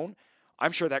being known.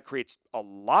 I'm sure that creates a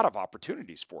lot of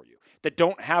opportunities for you that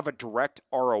don't have a direct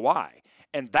ROI.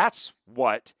 And that's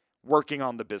what working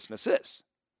on the business is,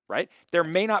 right? There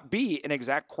may not be an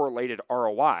exact correlated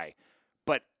ROI,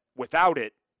 but without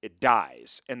it, it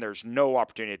dies. And there's no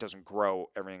opportunity. It doesn't grow,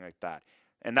 everything like that.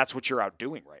 And that's what you're out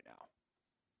doing right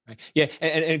now. Yeah,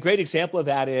 and a great example of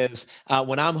that is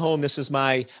when I'm home, this is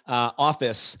my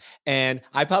office, and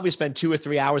I probably spend 2 or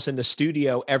 3 hours in the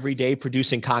studio every day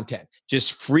producing content,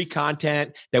 just free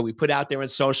content that we put out there in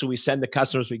social, we send the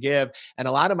customers we give. And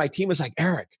a lot of my team is like,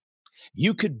 Eric,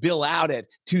 you could bill out at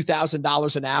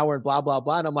 $2,000 an hour and blah, blah,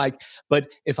 blah. And I'm like, but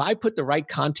if I put the right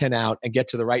content out and get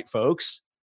to the right folks,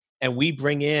 and we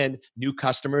bring in new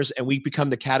customers and we become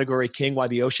the category king while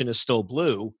the ocean is still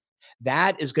blue,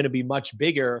 that is going to be much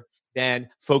bigger than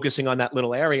focusing on that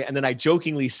little area. And then I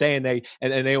jokingly say, and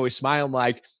they always smile, I'm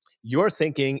like, your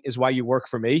thinking is why you work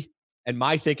for me. And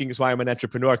my thinking is why I'm an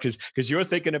entrepreneur, because you're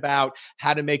thinking about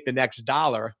how to make the next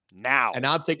dollar now. And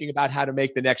I'm thinking about how to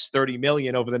make the next 30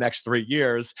 million over the next 3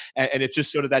 years. And it's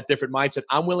just sort of that different mindset.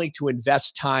 I'm willing to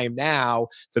invest time now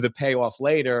for the payoff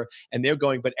later. And they're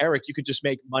going, but Eric, you could just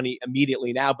make money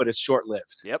immediately now, but it's short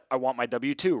lived. Yep. I want my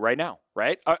W-2 right now,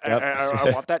 right? Yep.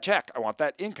 I want that check. I want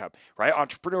that income, right?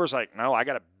 Entrepreneurs like, no, I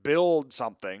got to build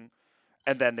something,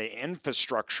 and then the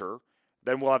infrastructure.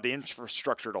 Then we'll have the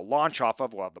infrastructure to launch off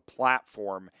of. We'll have the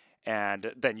platform,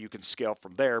 and then you can scale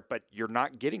from there. But you're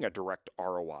not getting a direct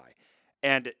ROI.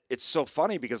 And it's so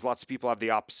funny because lots of people have the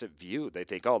opposite view. They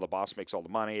think, oh, the boss makes all the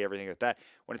money, everything like that.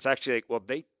 When it's actually like, well,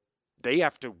 they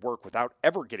have to work without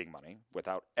ever getting money,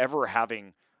 without ever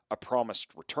having a promised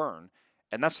return.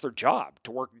 And that's their job,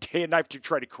 to work day and night to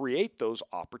try to create those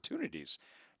opportunities.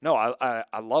 No,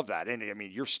 I love that. And I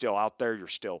mean, you're still out there. You're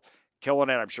still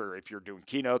killing it. I'm sure if you're doing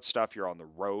keynote stuff, you're on the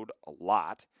road a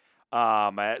lot.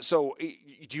 So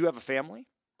do you have a family?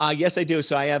 Yes, I do.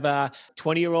 So I have a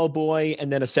 20-year-old boy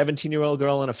and then a 17-year-old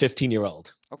girl and a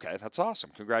 15-year-old. Okay, that's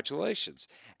awesome. Congratulations.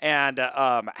 And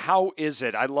how is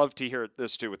it? I love to hear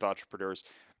this too with entrepreneurs.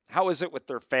 How is it with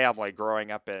their family growing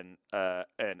up in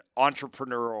an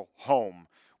entrepreneurial home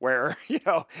where,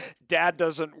 dad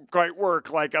doesn't quite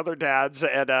work like other dads,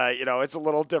 and it's a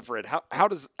little different.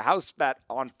 How's that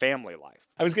on family life?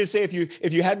 I was going to say,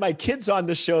 if you had my kids on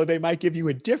the show, they might give you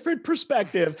a different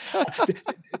perspective.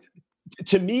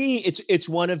 To me, it's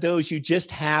one of those, you just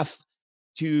have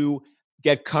to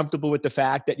get comfortable with the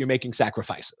fact that you're making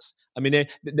sacrifices. I mean,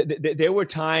 there were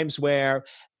times where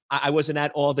I wasn't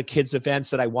at all the kids' events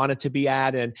that I wanted to be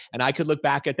at, and I could look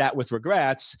back at that with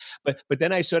regrets. But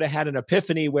then I sort of had an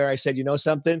epiphany where I said, you know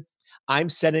something, I'm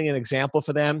setting an example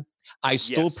for them. I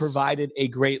still provided a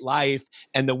great life.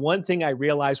 And the one thing I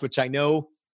realized, which I know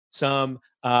some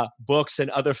books and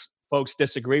other folks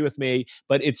disagree with me,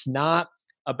 but it's not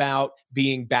about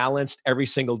being balanced every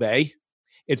single day.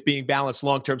 It's being balanced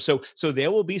long-term. So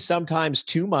there will be sometimes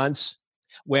 2 months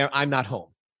where I'm not home.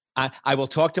 I will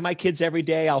talk to my kids every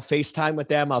day. I'll FaceTime with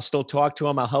them. I'll still talk to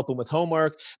them. I'll help them with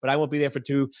homework, but I won't be there for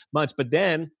 2 months. But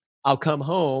then I'll come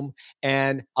home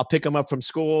and I'll pick them up from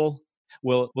school.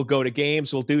 We'll go to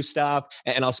games. We'll do stuff,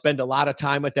 and I'll spend a lot of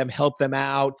time with them, help them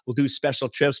out. We'll do special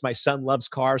trips. My son loves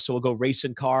cars, so we'll go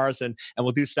racing cars, and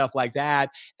we'll do stuff like that.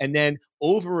 And then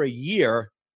over a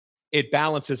year, it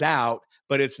balances out,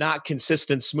 but it's not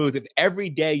consistent, smooth. If every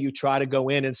day you try to go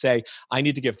in and say, I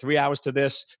need to give 3 hours to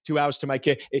this, 2 hours to my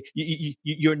kid,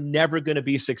 you're never going to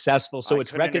be successful. So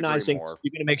it's recognizing you're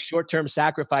going to make short-term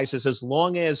sacrifices, as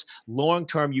long as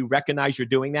long-term you recognize you're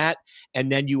doing that,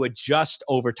 and then you adjust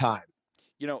over time.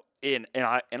 And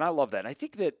I love that. And I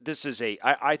think that this is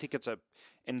I think it's a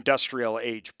industrial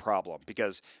age problem,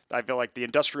 because I feel like the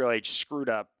industrial age screwed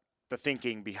up the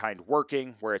thinking behind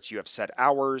working, where it's you have set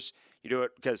hours, you do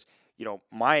it because,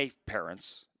 my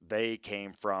parents, they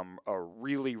came from a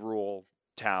really rural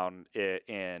town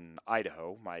in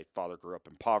Idaho. My father grew up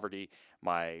in poverty.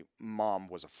 My mom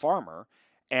was a farmer,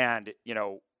 and,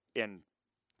 in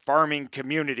farming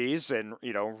communities and,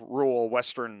 rural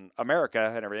Western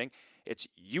America and everything, it's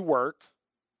you work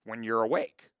when you're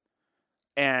awake,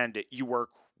 and you work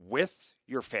with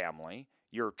your family.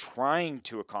 You're trying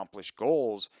to accomplish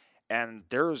goals, and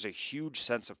there is a huge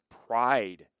sense of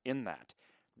pride in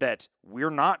that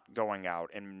we're not going out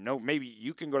and maybe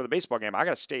you can go to the baseball game. I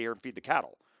got to stay here and feed the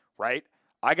cattle, right?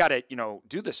 I got to,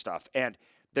 do this stuff. And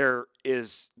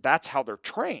that's how they're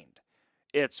trained.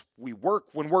 It's we work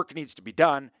when work needs to be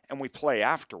done, and we play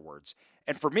afterwards.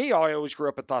 And for me, I always grew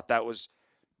up and thought that was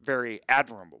very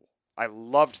admirable. I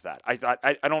loved that.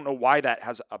 I don't know why that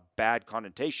has a bad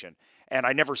connotation, and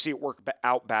I never see it work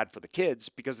out bad for the kids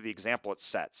because of the example it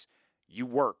sets. You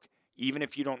work, even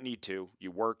if you don't need to.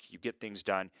 You work, you get things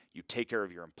done, you take care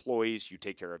of your employees, you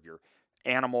take care of your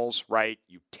animals, right?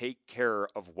 You take care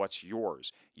of what's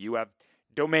yours. You have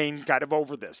domain kind of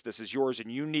over this. This is yours,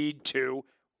 and you need to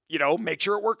make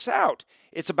sure it works out.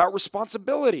 It's about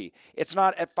responsibility. It's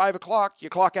not at 5 o'clock, you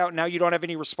clock out, and now you don't have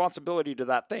any responsibility to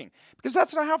that thing. Because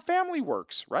that's not how family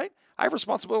works, right? I have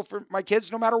responsibility for my kids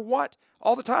no matter what,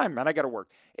 all the time, and I got to work.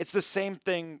 It's the same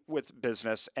thing with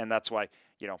business, and that's why,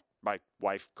 my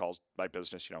wife calls my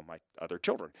business, my other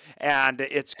children. And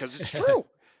it's because it's true.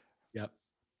 Yep.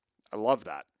 I love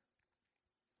that.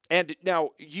 And now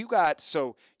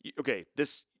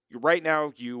right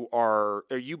now are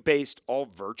you based all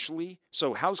virtually?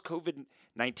 So how's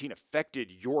COVID-19 affected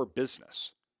your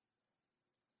business?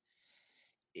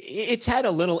 It's had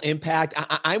a little impact.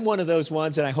 I'm one of those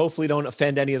ones, and I hopefully don't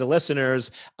offend any of the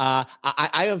listeners. I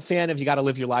am a fan of you got to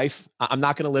live your life. I'm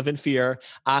not going to live in fear.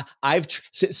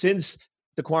 Since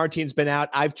the quarantine's been out,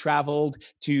 I've traveled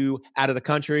to out of the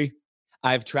country.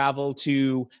 I've traveled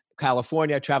to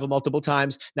California. I traveled multiple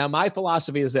times. Now, my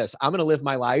philosophy is this: I'm going to live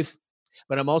my life,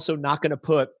 but I'm also not going to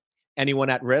put anyone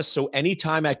at risk. So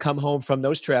anytime I come home from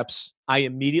those trips, I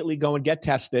immediately go and get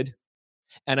tested,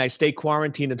 and I stay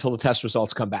quarantined until the test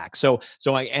results come back. So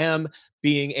I am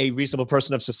being a reasonable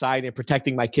person of society and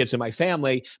protecting my kids and my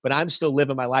family, but I'm still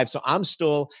living my life. So I'm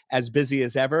still as busy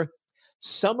as ever.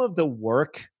 Some of the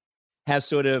work has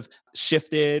sort of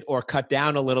shifted or cut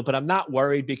down a little, but I'm not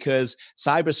worried because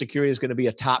cybersecurity is going to be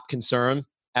a top concern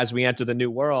as we enter the new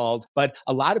world. But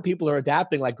a lot of people are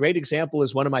adapting. Like, great example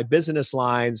is one of my business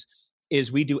lines is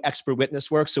we do expert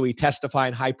witness work. So we testify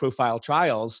in high profile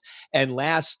trials. And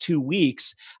last 2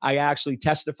 weeks, I actually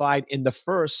testified in the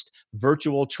first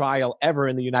virtual trial ever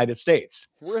in the United States.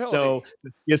 Really? So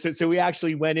yes, so we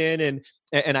actually went in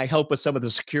and I helped with some of the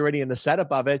security and the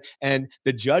setup of it. And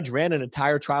the judge ran an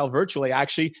entire trial virtually. I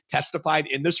actually testified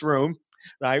in this room,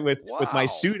 right, with my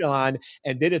suit on,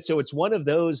 and did it. So it's one of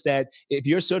those that if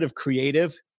you're sort of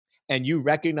creative and you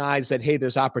recognize that, hey,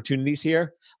 there's opportunities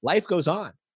here, life goes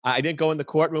on. I didn't go in the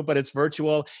courtroom, but it's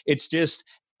virtual. It's just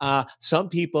some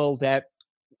people that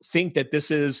think that this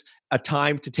is a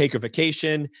time to take a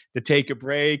vacation, to take a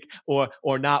break,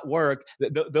 or not work.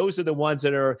 Those are the ones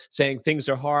that are saying things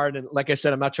are hard. And like I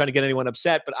said, I'm not trying to get anyone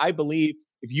upset, but I believe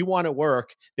if you want to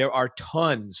work, there are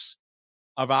tons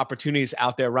of opportunities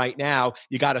out there right now.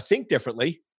 You got to think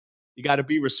differently. You got to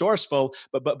be resourceful,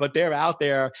 but they're out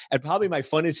there. And probably my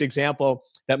funniest example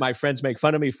that my friends make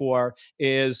fun of me for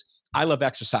is I love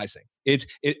exercising.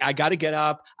 I got to get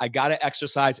up. I got to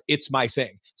exercise. It's my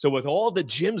thing. So with all the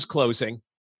gyms closing,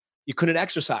 you couldn't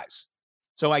exercise.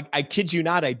 So I kid you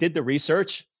not, I did the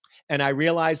research and I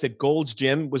realized that Gold's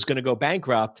Gym was going to go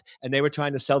bankrupt and they were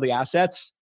trying to sell the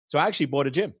assets. So I actually bought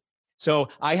a gym. So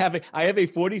I have a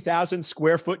 40,000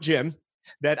 square foot gym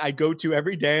that I go to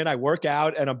every day and I work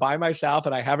out and I'm by myself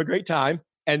and I have a great time.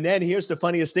 And then here's the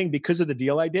funniest thing, because of the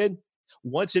deal I did,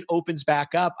 once it opens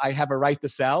back up, I have a right to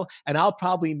sell and I'll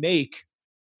probably make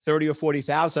 30 or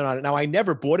 40,000 on it. Now, I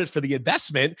never bought it for the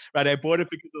investment, right? I bought it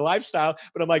because of the lifestyle,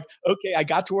 but I'm like, okay, I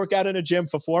got to work out in a gym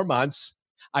for 4 months.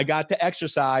 I got to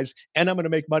exercise and I'm going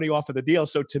to make money off of the deal.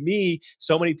 So to me,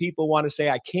 so many people want to say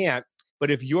I can't,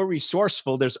 but if you're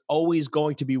resourceful, there's always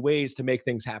going to be ways to make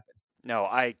things happen. No,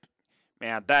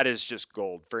 man, that is just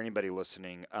gold for anybody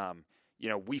listening.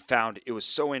 We found it was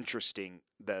so interesting,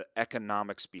 the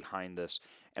economics behind this.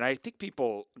 And I think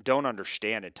people don't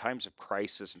understand in times of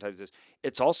crisis and times of this,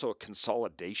 it's also a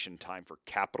consolidation time for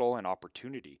capital and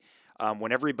opportunity.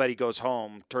 When everybody goes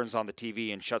home, turns on the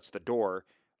TV and shuts the door,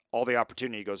 all the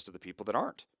opportunity goes to the people that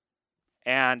aren't.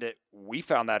 And we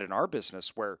found that in our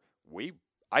business where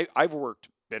I've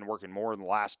been working more in the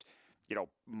last,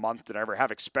 month than I ever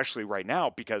have, especially right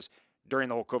now, because during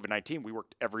the whole COVID-19,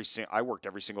 I worked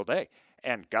every single day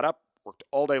and got up, worked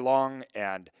all day long.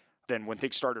 And then when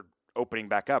things started opening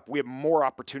back up, we have more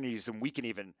opportunities than we can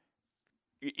even,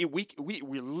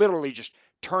 we're literally just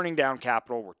turning down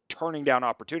capital. We're turning down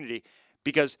opportunity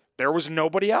because there was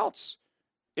nobody else.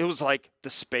 It was like the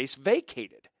space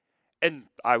vacated and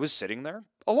I was sitting there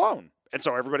alone. And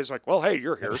so everybody's like, well, hey,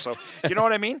 you're here. So you know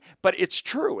what I mean? But it's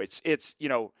true. It's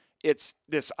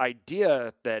this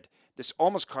idea that this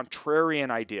almost contrarian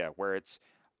idea where it's,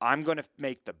 I'm going to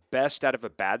make the best out of a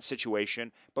bad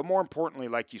situation. But more importantly,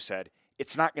 like you said,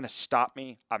 it's not going to stop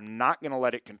me. I'm not going to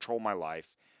let it control my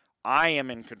life. I am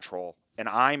in control and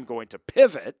I'm going to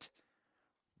pivot,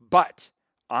 but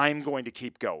I'm going to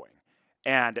keep going.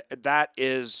 And that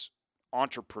is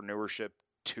entrepreneurship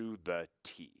to the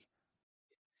T.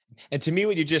 And to me,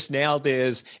 what you just nailed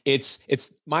is it's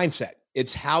mindset.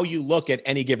 It's how you look at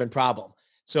any given problem.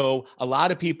 So a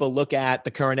lot of people look at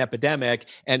the current epidemic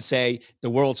and say, the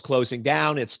world's closing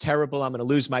down. It's terrible. I'm going to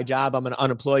lose my job. I'm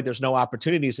unemployed. There's no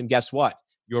opportunities. And guess what?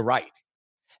 You're right.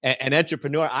 An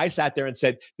entrepreneur, I sat there and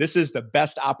said, this is the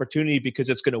best opportunity because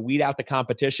it's going to weed out the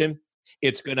competition.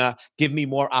 It's going to give me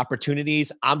more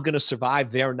opportunities. I'm going to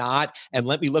survive. They're not. And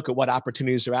let me look at what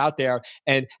opportunities are out there.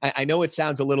 And I know it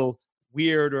sounds a little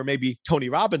weird or maybe Tony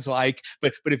Robbins like,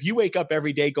 but if you wake up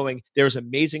every day going, there's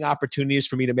amazing opportunities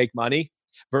for me to make money,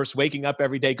 versus waking up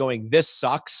every day going, this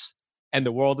sucks and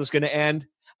the world is going to end.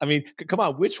 I mean, come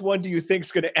on, which one do you think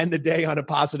is going to end the day on a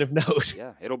positive note?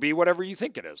 Yeah, it'll be whatever you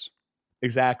think it is.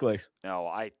 Exactly. No,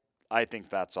 I think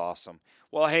that's awesome.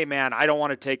 Well, hey, man, I don't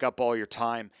want to take up all your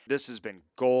time. This has been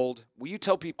gold. Will you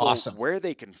tell people where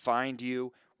they can find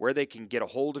you, where they can get a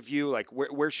hold of you? Like,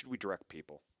 where should we direct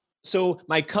people? So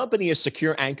my company is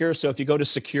Secure Anchor. So if you go to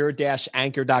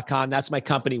secure-anchor.com, that's my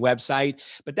company website,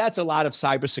 but that's a lot of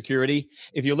cybersecurity.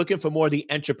 If you're looking for more of the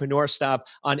entrepreneur stuff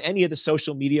on any of the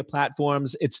social media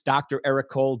platforms, it's Dr. Eric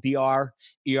Cole, DrEriccole.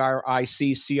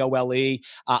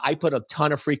 I put a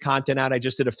ton of free content out. I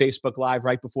just did a Facebook Live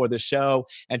right before the show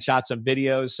and shot some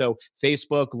videos. So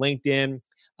Facebook, LinkedIn,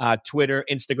 Twitter,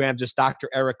 Instagram, just Dr.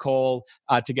 Eric Cole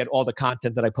to get all the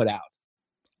content that I put out.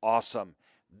 Awesome.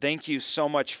 Thank you so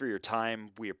much for your time.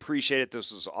 We appreciate it.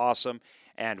 This was awesome.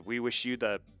 And we wish you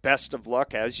the best of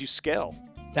luck as you scale.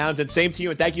 Sounds good. Same to you.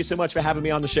 And thank you so much for having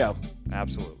me on the show.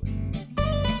 Absolutely.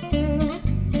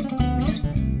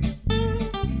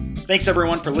 Thanks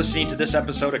everyone for listening to this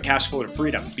episode of Cashflow to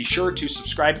Freedom. Be sure to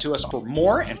subscribe to us for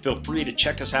more and feel free to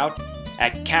check us out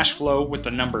at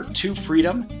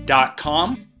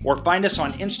cashflow2freedom.com or find us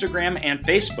on Instagram and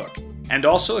Facebook. And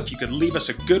also, if you could leave us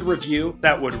a good review,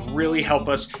 that would really help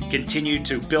us continue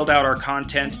to build out our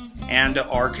content and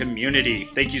our community.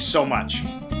 Thank you so much.